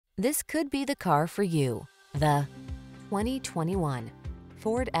This could be the car for you. The 2021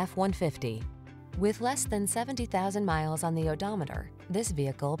 Ford F-150. With less than 70,000 miles on the odometer, this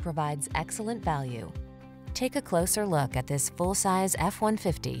vehicle provides excellent value. Take a closer look at this full-size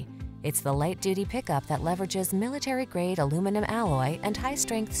F-150. It's the light-duty pickup that leverages military-grade aluminum alloy and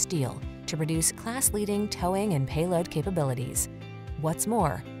high-strength steel to produce class-leading towing and payload capabilities. What's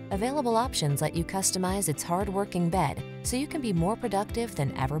more, available options let you customize its hard-working bed so you can be more productive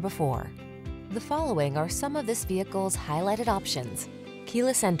than ever before. The following are some of this vehicle's highlighted options: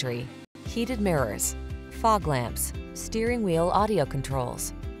 keyless entry, heated mirrors, fog lamps, steering wheel audio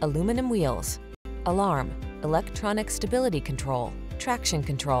controls, aluminum wheels, alarm, electronic stability control, traction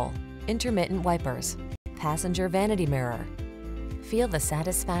control, intermittent wipers, passenger vanity mirror. Feel the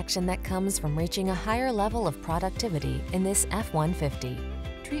satisfaction that comes from reaching a higher level of productivity in this F-150.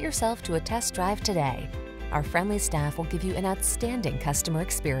 Treat yourself to a test drive today. Our friendly staff will give you an outstanding customer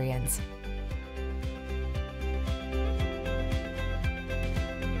experience.